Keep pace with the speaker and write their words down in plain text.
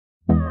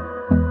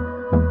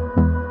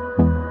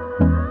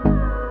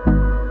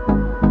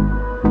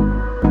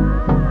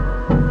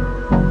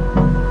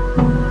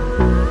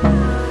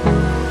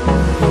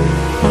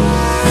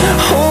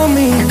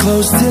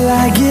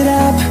I get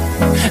up.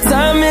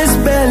 Time is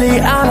barely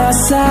on our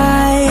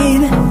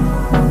side.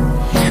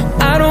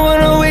 I don't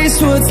wanna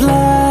waste what's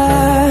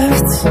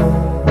left.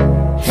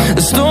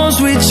 The storms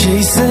we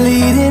chase are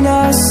leading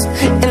us,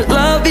 and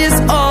love is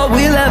all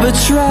we'll ever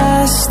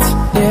trust.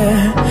 Yeah,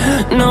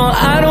 no,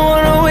 I don't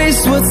wanna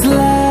waste what's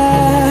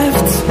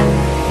left.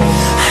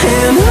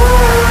 And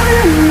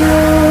on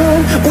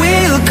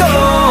we'll go,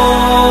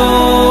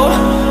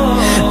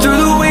 through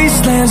the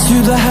wastelands,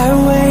 through the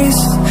highways,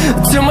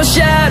 till my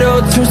shadow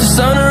turns to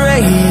sun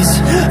rays.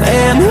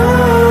 And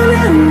on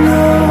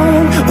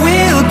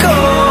we'll go,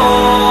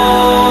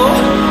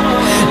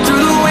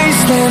 through the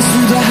wastelands,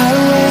 through the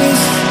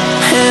highways,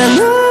 and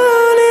on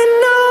we'll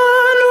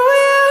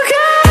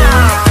go.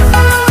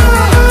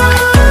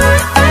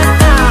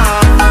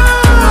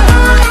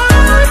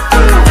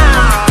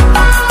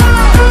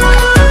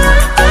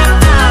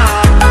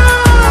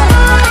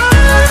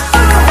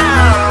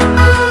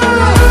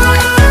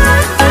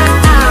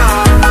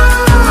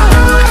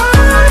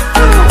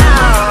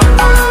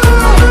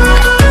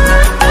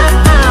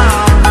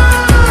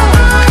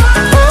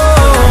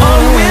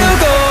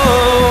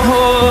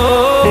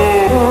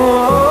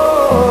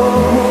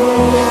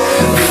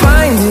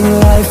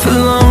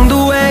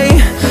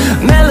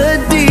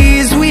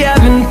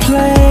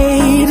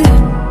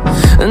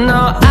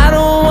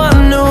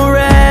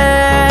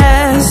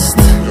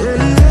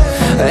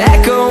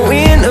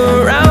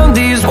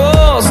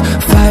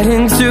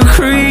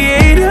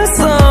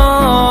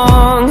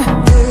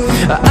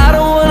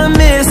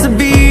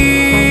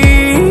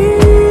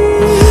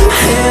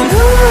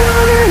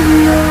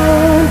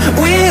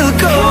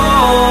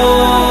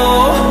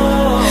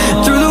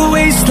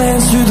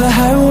 Through the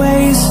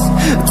highways,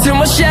 till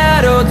my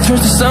shadow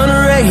turns to sun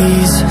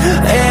rays.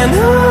 And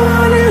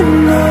on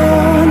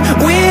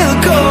we'll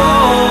go,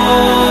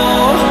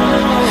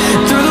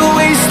 through the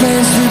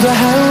wastelands, through the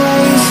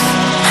highways,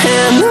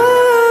 and on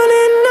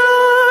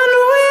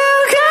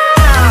we'll go.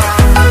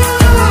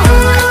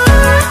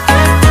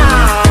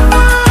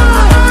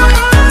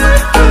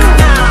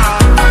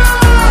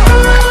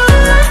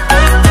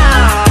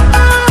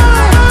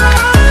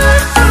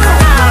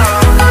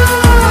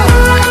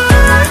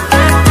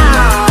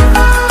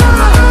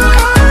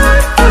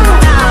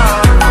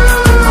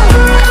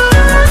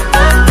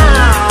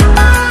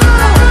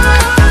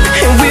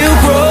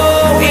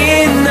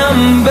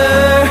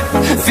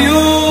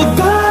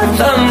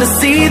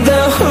 See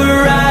the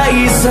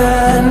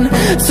horizon,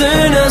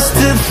 turn us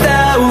to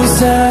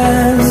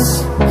thousands,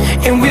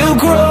 and we'll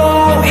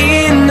grow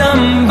in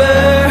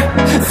number,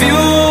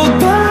 fueled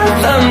by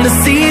them. To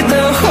see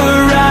the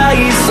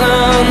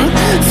horizon,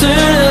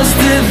 turn us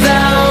to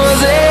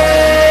thousands,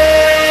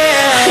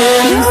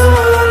 and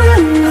on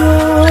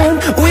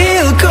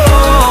we'll go,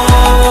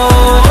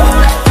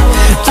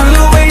 through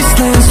the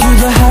wastelands, through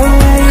the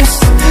highways,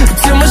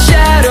 till my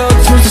shadow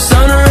turns to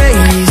sun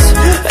rays.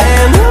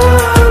 And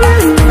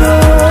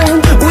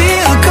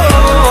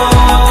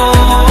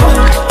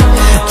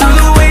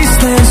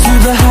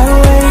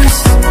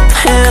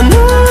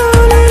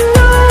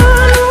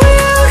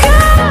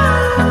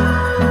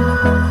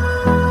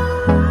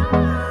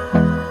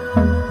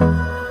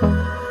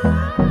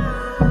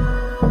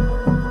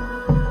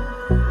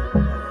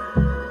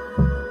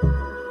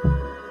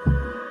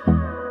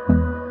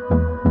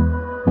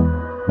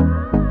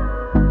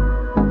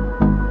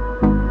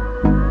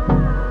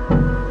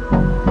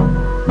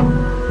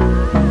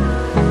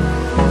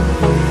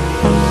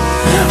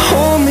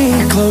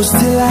close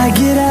till I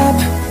get up.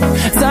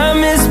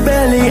 Time is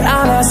barely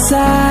on our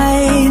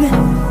side.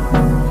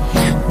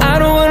 I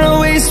don't wanna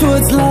waste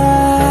what's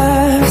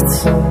left.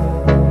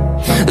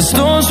 The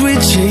storms we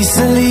chase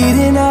are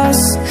leading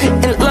us,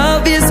 and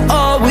love is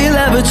all we'll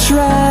ever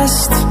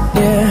trust.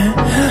 Yeah,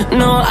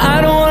 no,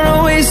 I don't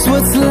wanna waste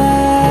what's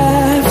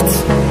left.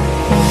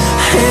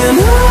 And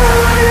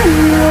on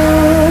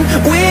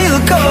we'll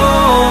go,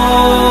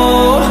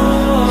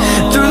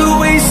 through the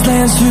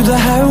wastelands, through the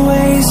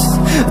highways,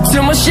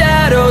 till my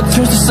shadow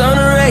turns to sun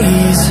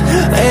rays.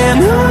 And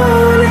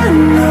on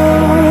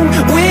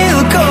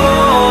we'll go,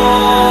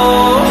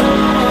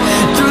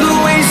 through the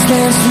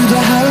wastelands, through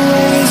the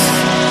highways,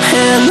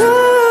 and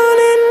on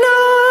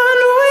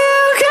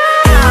we'll go.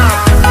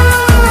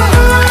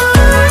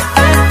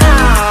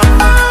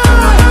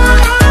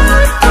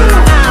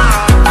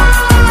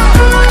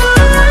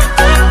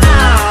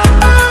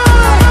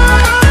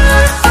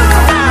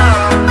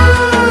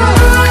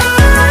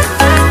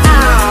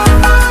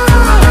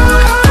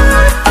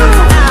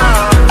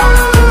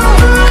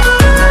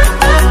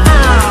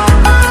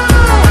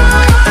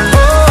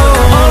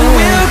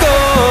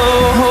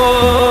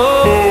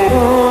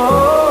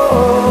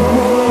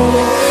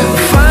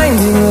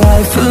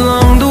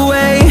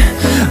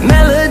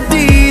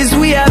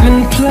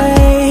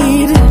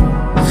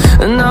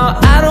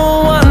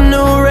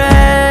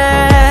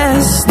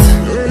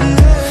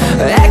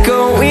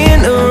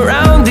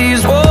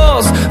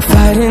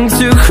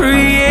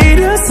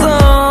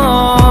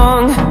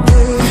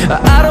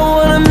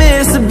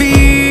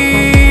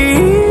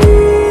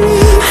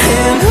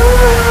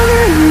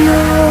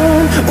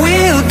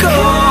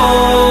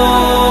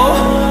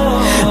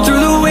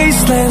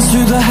 wastelands,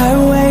 through the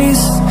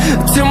highways,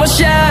 till my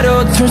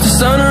shadow turns to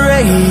sun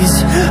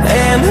rays.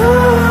 And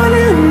on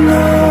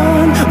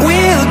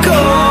we'll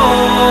go,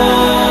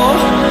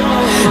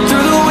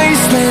 through the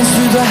wastelands,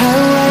 through the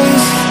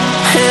highways,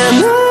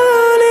 and on.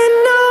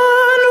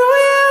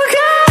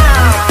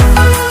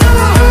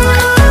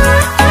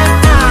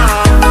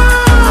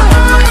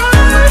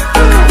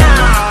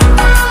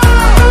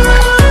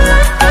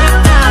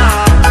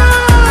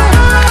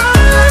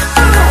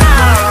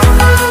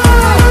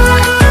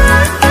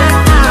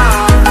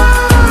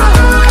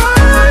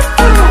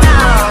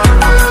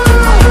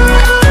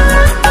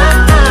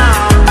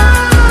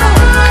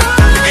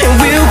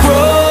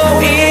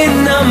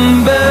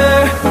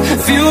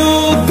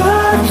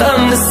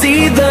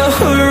 See the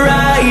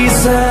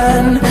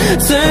horizon,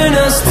 turn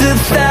us to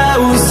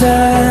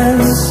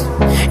thousands,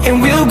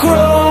 and we'll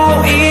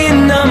grow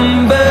in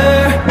number,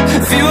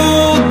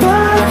 fueled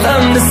by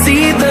them to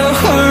see the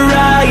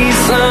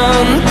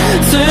horizon,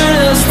 turn